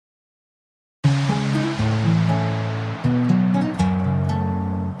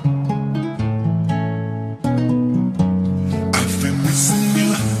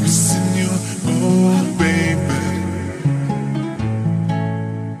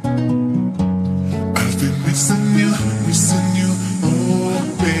missing you,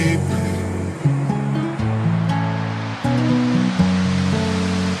 oh baby.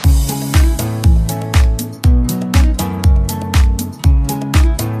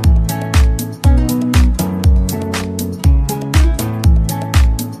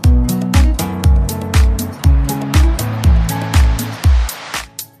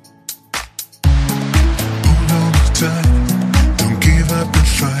 Don't give up the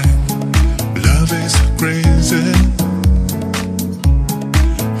fight. Love is crazy.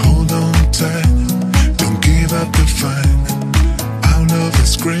 Hold on tight. Don't give up the fight. Our love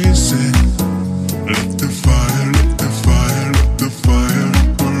is crazy. Let the fire, let the fire, let the fire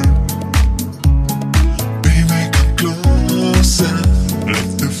burn. Baby, come closer. Let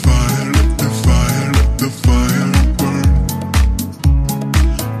the fire, let the fire, let the fire burn.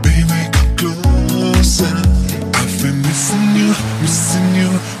 Baby, come closer. I've been missing you,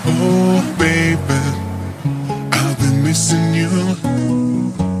 oh baby. I've been missing you.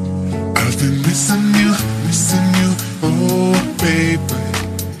 I've been missing you, oh baby.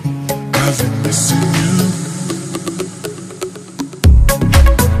 I've been missing you.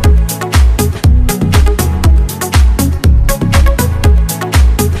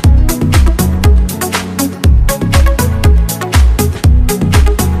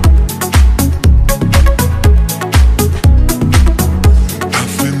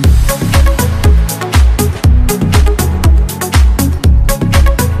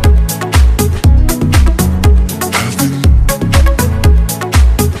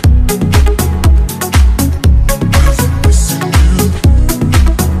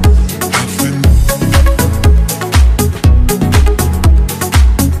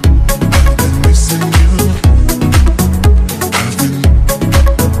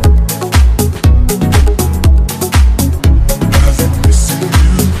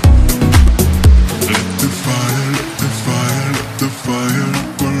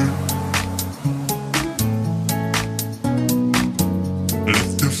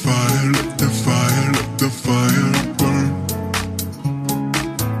 Let the fire, let the fire, let the fire burn.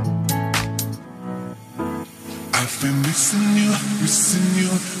 I've been missing you,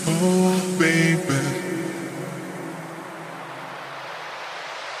 oh baby.